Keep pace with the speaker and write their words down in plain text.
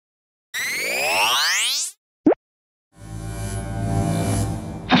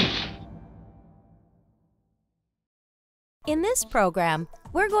In this program,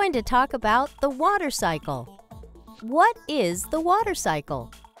 we're going to talk about the water cycle. What is the water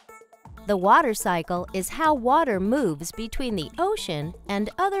cycle? The water cycle is how water moves between the ocean and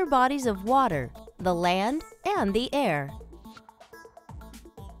other bodies of water, the land, and the air.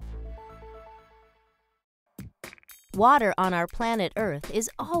 Water on our planet Earth is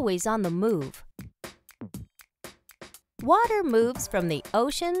always on the move. Water moves from the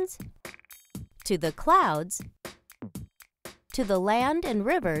oceans to the clouds to the land and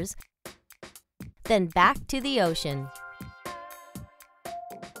rivers, then back to the ocean.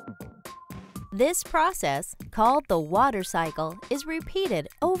 This process, called the water cycle, is repeated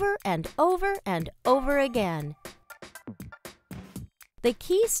over and over and over again. The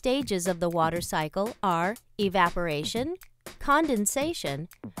key stages of the water cycle are evaporation, condensation,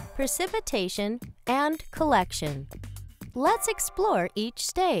 precipitation, and collection. Let's explore each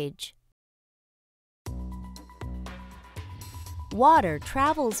stage. Water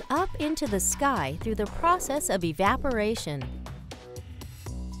travels up into the sky through the process of evaporation.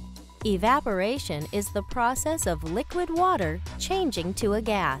 Evaporation is the process of liquid water changing to a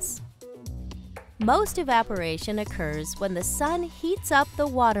gas. Most evaporation occurs when the sun heats up the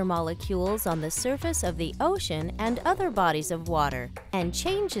water molecules on the surface of the ocean and other bodies of water and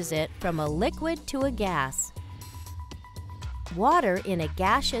changes it from a liquid to a gas. Water in a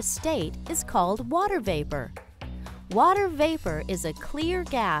gaseous state is called water vapor. Water vapor is a clear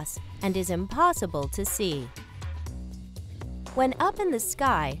gas and is impossible to see. When up in the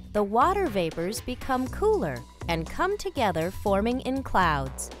sky, the water vapors become cooler and come together, forming in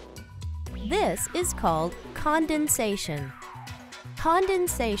clouds. This is called condensation.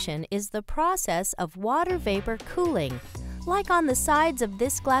 Condensation is the process of water vapor cooling, like on the sides of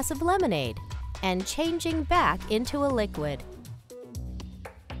this glass of lemonade, and changing back into a liquid.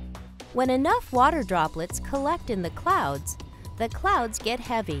 When enough water droplets collect in the clouds get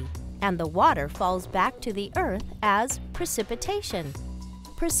heavy, and the water falls back to the earth as precipitation.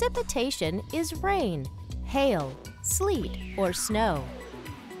 Precipitation is rain, hail, sleet, or snow.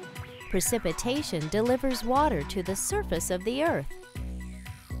 Precipitation delivers water to the surface of the earth.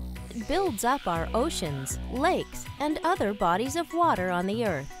 It builds up our oceans, lakes, and other bodies of water on the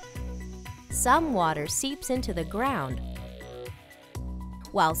earth. Some water seeps into the ground,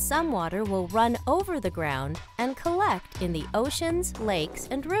 while some water will run over the ground and collect in the oceans, lakes,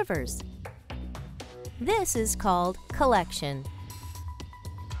 and rivers. This is called collection.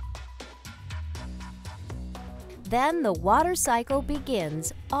 Then the water cycle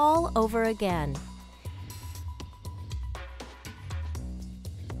begins all over again.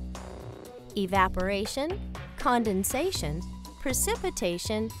 Evaporation, condensation,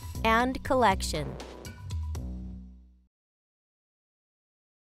 precipitation, and collection.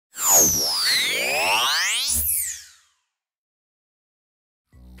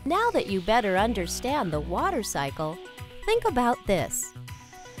 Now that you better understand the water cycle, think about this.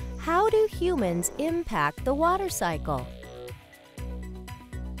 How do humans impact the water cycle?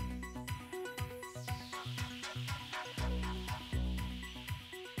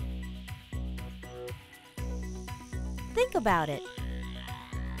 Think about it.